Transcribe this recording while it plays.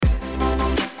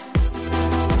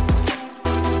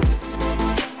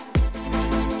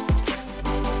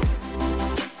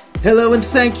Hello and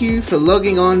thank you for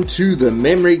logging on to The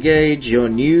Memory Gauge, your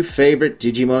new favourite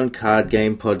Digimon card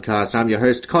game podcast. I'm your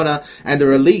host Connor, and the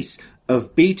release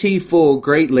of BT4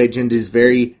 Great Legend is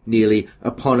very nearly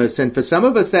upon us, and for some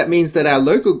of us that means that our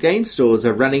local game stores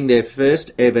are running their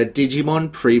first ever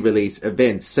Digimon pre-release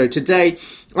events. So today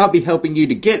I'll be helping you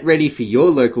to get ready for your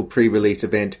local pre-release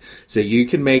event so you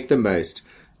can make the most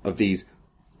of these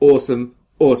awesome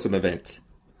events.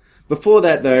 Before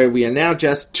that, though, we are now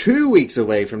just 2 weeks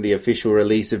away from the official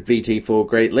release of BT4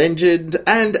 Great Legend,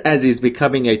 and as is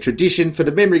becoming a tradition for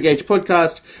the Memory Gauge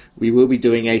podcast, we will be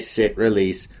doing a set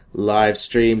release live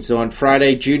stream. So on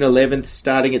Friday, June 11th,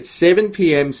 starting at 7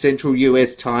 p.m. Central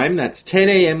US time, that's 10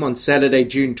 a.m. on Saturday,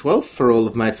 June 12th for all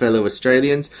of my fellow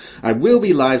Australians, I will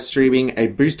be live streaming a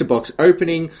booster box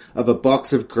opening of a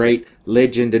box of Great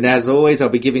Legend. And as always, I'll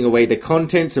be giving away the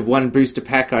contents of one booster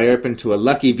pack I open to a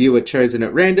lucky viewer chosen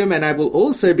at random, and I will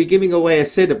also be giving away a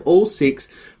set of all 6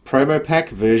 Promo Pack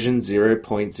version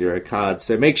 0.0 cards.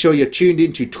 So make sure you're tuned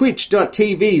into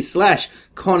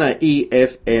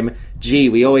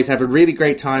twitch.tv/ConnorEFMG. We always have a really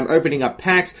great time opening up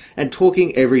packs and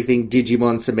talking everything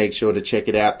Digimon, so make sure to check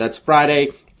it out. That's Friday,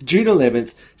 June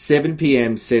 11th, 7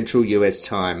 p.m. Central US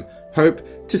time. Hope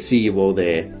to see you all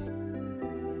there.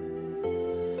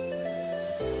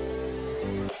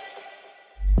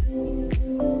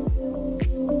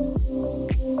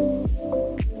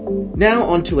 Now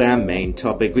on to our main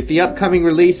topic. With the upcoming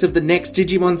release of the next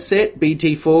Digimon set,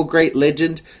 BT4 Great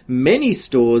Legend, many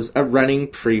stores are running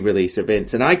pre-release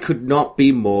events, and I could not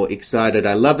be more excited.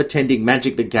 I love attending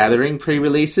Magic the Gathering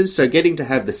pre-releases, so getting to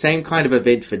have the same kind of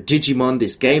event for Digimon,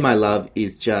 this game I love,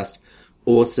 is just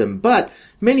awesome. But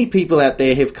many people out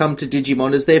there have come to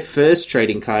Digimon as their first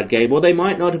trading card game, or they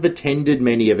might not have attended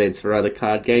many events for other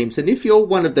card games, and if you're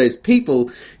one of those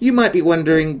people, you might be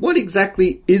wondering, what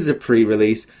exactly is a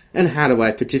pre-release, and how do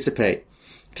I participate?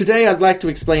 Today I'd like to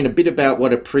explain a bit about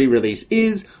what a pre-release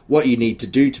is, what you need to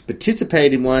do to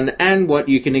participate in one, and what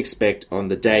you can expect on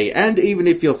the day. And even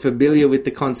if you're familiar with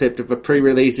the concept of a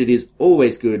pre-release, it is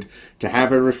always good to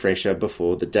have a refresher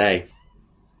before the day.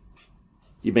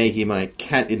 You may hear my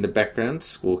cat in the background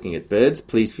squawking at birds.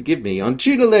 Please forgive me. On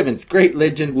June 11th, Great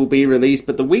Legend will be released,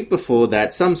 but the week before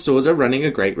that, some stores are running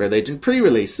a Great Legend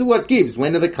pre-release. So what gives?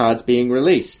 When are the cards being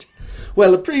released?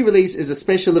 Well, a pre-release is a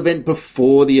special event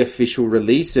before the official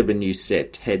release of a new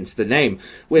set, hence the name,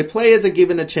 where players are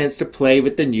given a chance to play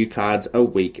with the new cards a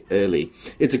week early.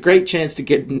 It's a great chance to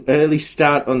get an early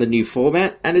start on the new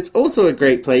format, and it's also a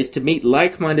great place to meet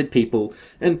like-minded people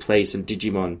and play some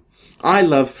Digimon. I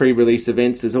love pre-release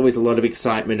events. There's always a lot of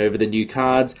excitement over the new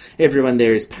cards. Everyone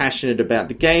there is passionate about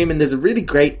the game, and there's a really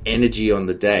great energy on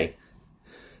the day.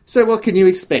 So what can you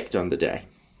expect on the day?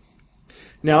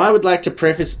 Now, I would like to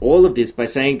preface all of this by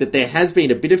saying that there has been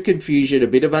a bit of confusion, a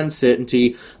bit of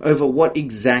uncertainty over what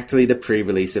exactly the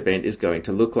pre-release event is going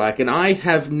to look like, and I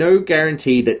have no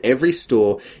guarantee that every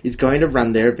store is going to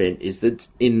run their event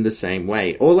in the same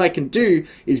way. All I can do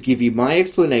is give you my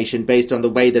explanation based on the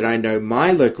way that I know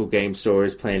my local game store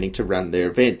is planning to run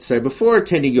their event. So before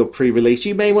attending your pre-release,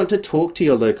 you may want to talk to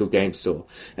your local game store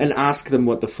and ask them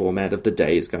what the format of the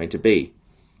day is going to be.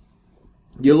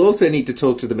 You'll also need to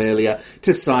talk to them earlier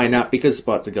to sign up because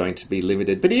spots are going to be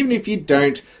limited. But even if you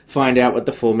don't find out what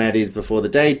the format is before the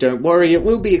day, don't worry, it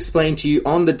will be explained to you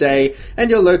on the day, and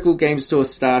your local game store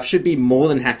staff should be more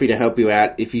than happy to help you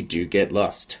out if you do get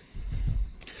lost.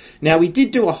 Now, we did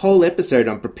do a whole episode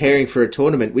on preparing for a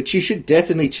tournament, which you should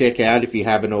definitely check out if you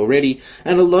haven't already,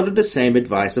 and a lot of the same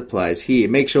advice applies here.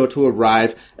 Make sure to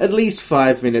arrive at least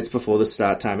 5 minutes before the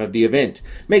start time of the event.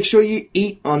 Make sure you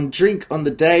drink on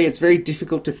the day. It's very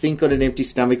difficult to think on an empty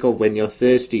stomach or when you're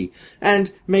thirsty.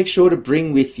 And make sure to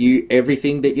bring with you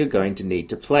everything that you're going to need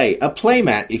to play. A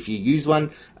playmat if you use one,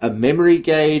 a memory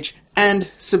gauge, and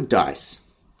some dice.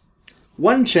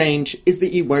 One change is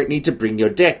that you won't need to bring your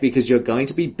deck because you're going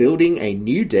to be building a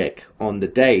new deck on the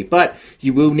day, but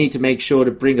you will need to make sure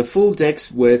to bring a full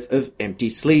deck's worth of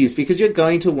empty sleeves because you're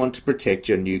going to want to protect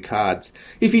your new cards.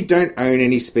 If you don't own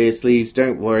any spare sleeves,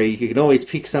 don't worry, you can always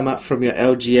pick some up from your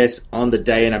LGS on the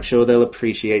day, and I'm sure they'll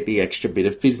appreciate the extra bit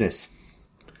of business.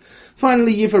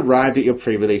 Finally, you've arrived at your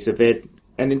pre-release event,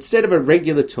 and instead of a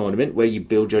regular tournament where you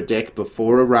build your deck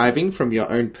before arriving from your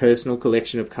own personal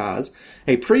collection of cards,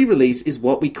 a pre-release is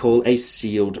what we call a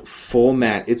sealed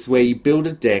format. It's where you build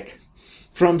a deck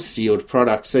from sealed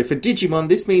products. So for Digimon,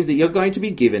 this means that you're going to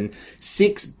be given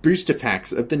 6 booster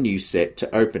packs of the new set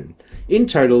to open. In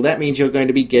total, that means you're going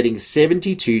to be getting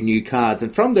 72 new cards,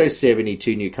 and from those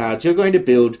 72 new cards, you're going to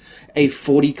build a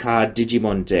 40-card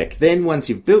Digimon deck. Then, once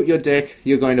you've built your deck,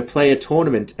 you're going to play a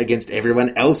tournament against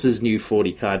everyone else's new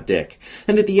 40-card deck.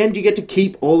 And at the end, you get to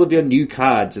keep all of your new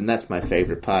cards, and that's my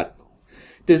favourite part.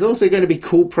 There's also going to be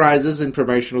cool prizes and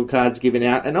promotional cards given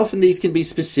out, and often these can be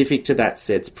specific to that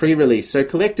set's pre-release, so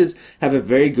collectors have a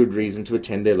very good reason to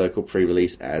attend their local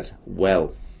pre-release as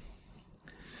well.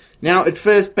 Now, at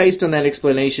first, based on that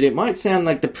explanation, it might sound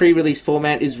like the pre-release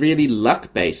format is really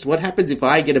luck-based. What happens if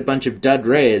I get a bunch of dud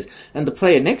rares, and the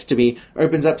player next to me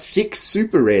opens up 6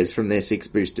 super rares from their 6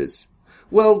 boosters?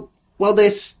 Well, while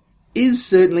there is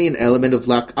certainly an element of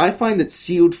luck, I find that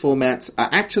sealed formats are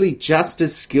actually just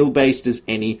as skill-based as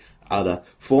any other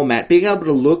format. Being able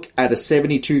to look at a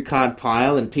 72 card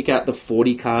pile and pick out the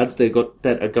 40 cards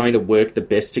that are going to work the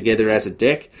best together as a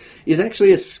deck is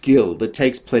actually a skill that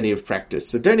takes plenty of practice,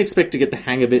 so don't expect to get the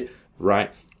hang of it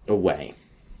right away.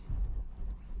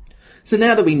 So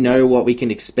now that we know what we can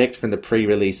expect from the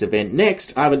pre-release event,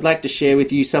 next I would like to share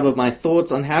with you some of my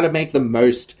thoughts on how to make the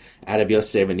most out of your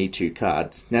 72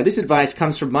 cards. Now, this advice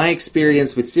comes from my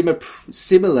experience with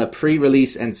similar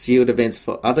pre-release and sealed events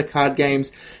for other card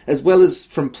games, as well as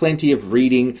from plenty of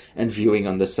reading and viewing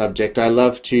on the subject. I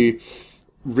love to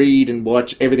read and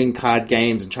watch everything card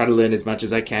games and try to learn as much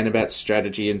as I can about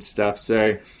strategy and stuff,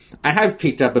 so I have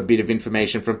picked up a bit of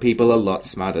information from people a lot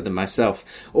smarter than myself.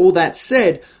 All that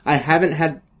said, I haven't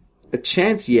had a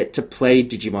chance yet to play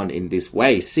Digimon in this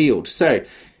way, sealed, so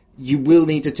you will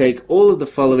need to take all of the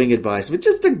following advice with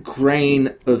just a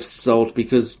grain of salt,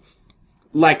 because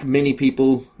like many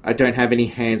people, I don't have any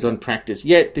hands-on practice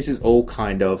yet. This is all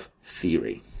kind of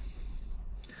theory.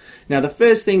 Now, the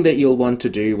first thing that you'll want to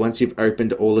do once you've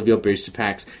opened all of your booster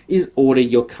packs is order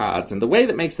your cards. And the way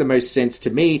that makes the most sense to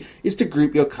me is to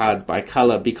group your cards by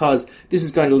color, because this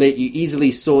is going to let you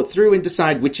easily sort through and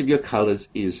decide which of your colors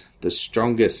is the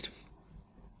strongest.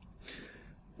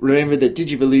 Remember that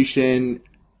Digivolution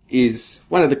is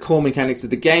one of the core mechanics of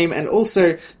the game, and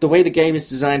also the way the game is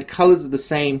designed, cards of the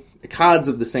same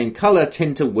color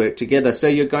tend to work together, so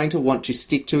you're going to want to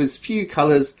stick to as few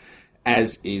colors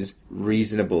as is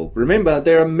reasonable. Remember,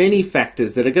 there are many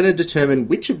factors that are going to determine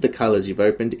which of the colors you've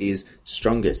opened is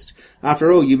strongest.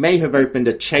 After all, you may have opened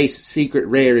a Chase Secret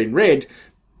Rare in red,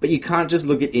 but you can't just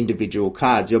look at individual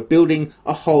cards. You're building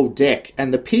a whole deck,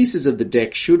 and the pieces of the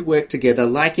deck should work together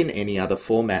like in any other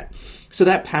format. So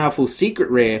that powerful Secret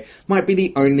Rare might be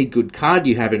the only good card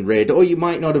you have in red, or you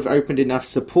might not have opened enough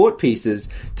support pieces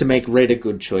to make red a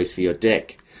good choice for your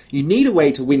deck. You need a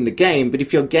way to win the game, but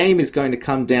if your game is going to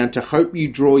come down to hope you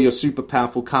draw your super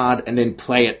powerful card and then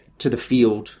play it to the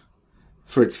field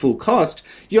for its full cost,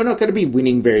 you're not going to be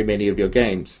winning very many of your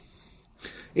games.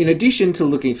 In addition to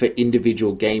looking for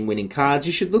individual game-winning cards,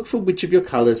 you should look for which of your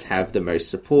colours have the most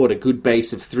support. A good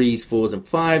base of 3s, 4s and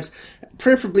 5s,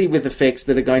 preferably with effects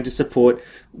that are going to support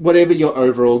whatever your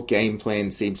overall game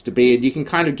plan seems to be. And you can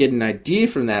kind of get an idea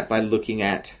from that by looking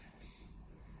at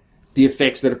the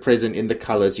effects that are present in the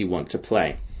colours you want to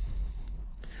play.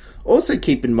 Also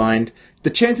keep in mind, the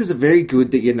chances are very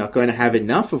good that you're not going to have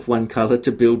enough of one colour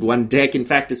to build one deck. In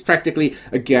fact, it's practically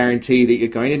a guarantee that you're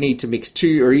going to need to mix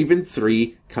 2 or even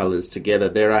 3 colours together.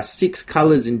 There are 6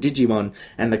 colours in Digimon,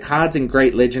 and the cards in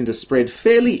Great Legend are spread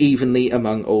fairly evenly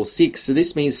among all 6, so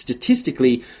this means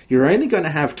statistically you're only going to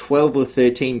have 12 or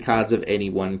 13 cards of any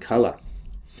one colour.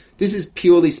 This is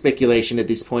purely speculation at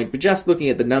this point, but just looking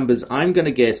at the numbers, I'm going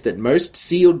to guess that most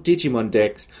sealed Digimon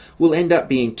decks will end up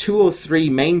being 2 or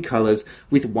 3 main colours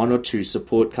with 1 or 2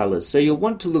 support colours. So you'll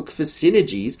want to look for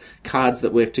synergies, cards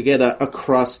that work together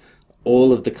across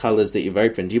all of the colours that you've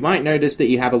opened. You might notice that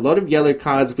you have a lot of yellow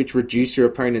cards which reduce your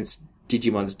opponent's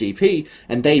Digimon's DP,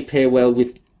 and they pair well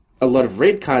with a lot of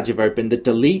red cards you've opened that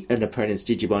delete an opponent's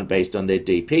Digimon based on their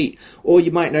DP. Or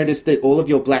you might notice that all of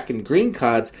your black and green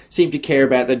cards seem to care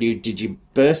about the new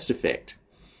Digiburst effect.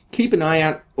 Keep an eye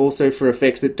out also for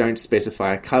effects that don't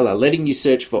specify a colour, letting you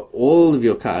search for all of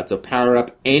your cards or power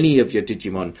up any of your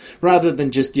Digimon, rather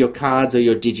than just your cards or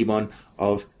your Digimon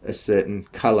of a certain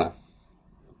colour.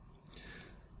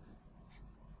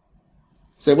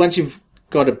 So once you've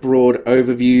got a broad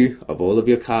overview of all of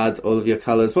your cards, all of your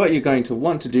colours, what you're going to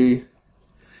want to do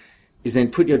is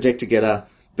then put your deck together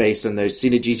based on those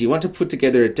synergies. You want to put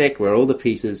together a deck where all the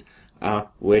pieces are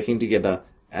working together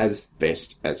as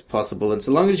best as possible. And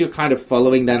so long as you're kind of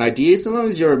following that idea, so long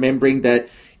as you're remembering that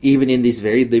even in this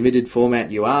very limited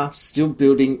format, you are still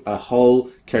building a whole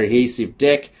cohesive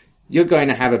deck, you're going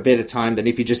to have a better time than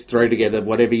if you just throw together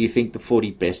whatever you think the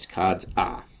 40 best cards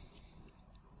are.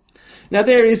 Now,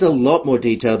 there is a lot more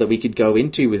detail that we could go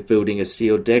into with building a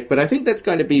sealed deck, but I think that's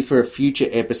going to be for a future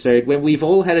episode when we've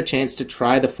all had a chance to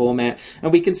try the format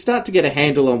and we can start to get a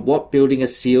handle on what building a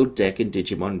sealed deck in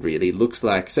Digimon really looks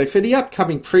like. So for the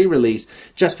upcoming pre-release,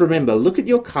 just remember, look at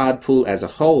your card pool as a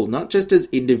whole, not just as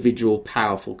individual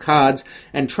powerful cards,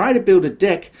 and try to build a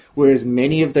deck where as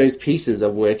many of those pieces are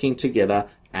working together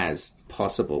as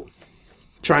possible.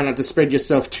 Try not to spread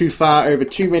yourself too far over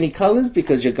too many colours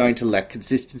because you're going to lack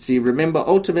consistency. Remember,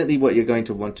 ultimately what you're going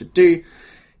to want to do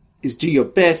is do your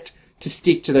best to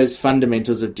stick to those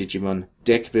fundamentals of Digimon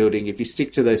deck building. If you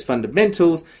stick to those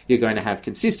fundamentals, you're going to have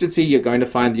consistency. You're going to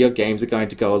find that your games are going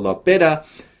to go a lot better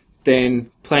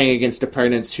than playing against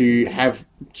opponents who have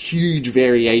huge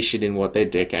variation in what their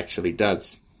deck actually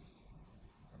does.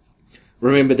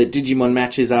 Remember that Digimon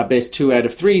matches are best 2 out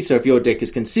of 3, so if your deck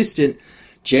is consistent,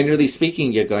 generally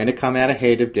speaking, you're going to come out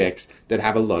ahead of decks that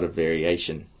have a lot of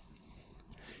variation.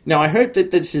 Now, I hope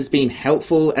that this has been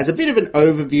helpful as a bit of an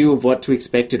overview of what to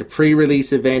expect at a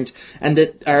pre-release event, and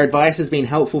that our advice has been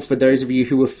helpful for those of you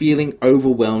who were feeling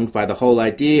overwhelmed by the whole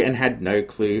idea and had no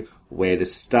clue where to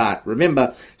start.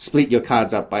 Remember, split your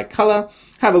cards up by colour,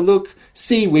 have a look,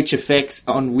 see which effects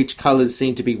on which colours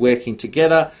seem to be working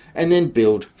together, and then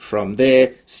build from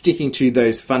there, sticking to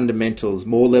those fundamentals,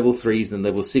 more level 3s than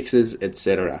level 6s,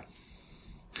 etc.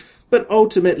 But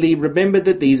ultimately, remember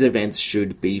that these events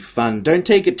should be fun. Don't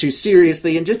take it too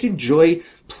seriously and just enjoy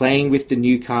playing with the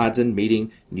new cards and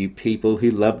meeting new people who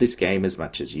love this game as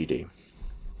much as you do.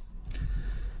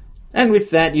 And with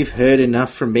that, you've heard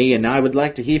enough from me, and I would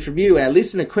like to hear from you. Our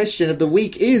listener question of the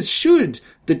week is, should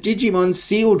the Digimon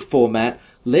sealed format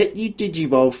let you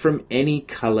digivolve from any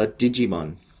colour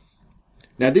Digimon?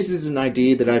 Now, this is an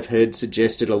idea that I've heard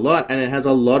suggested a lot, and it has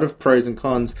a lot of pros and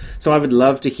cons, so I would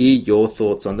love to hear your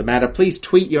thoughts on the matter. Please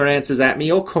tweet your answers at me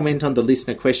or comment on the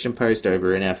listener question post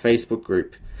over in our Facebook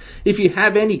group. If you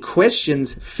have any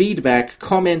questions, feedback,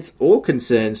 comments, or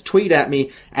concerns, tweet at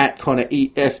me at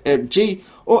ConnorEFMG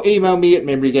or email me at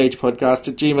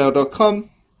memorygagepodcast@gmail.com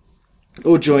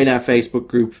or join our Facebook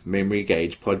group, Memory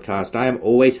Gauge Podcast. I am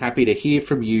always happy to hear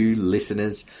from you,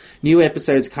 listeners. New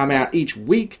episodes come out each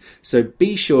week, so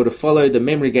be sure to follow the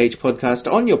Memory Gauge Podcast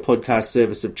on your podcast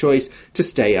service of choice to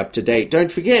stay up to date.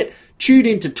 Don't forget, tune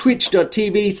into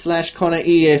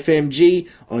twitch.tv/ConnorEFMG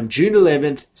on June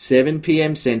 11th, 7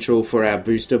 p.m. Central for our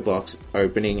booster box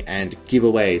opening and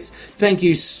giveaways. Thank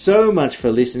you so much for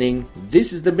listening.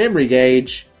 This is the Memory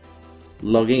Gauge,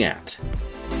 logging out.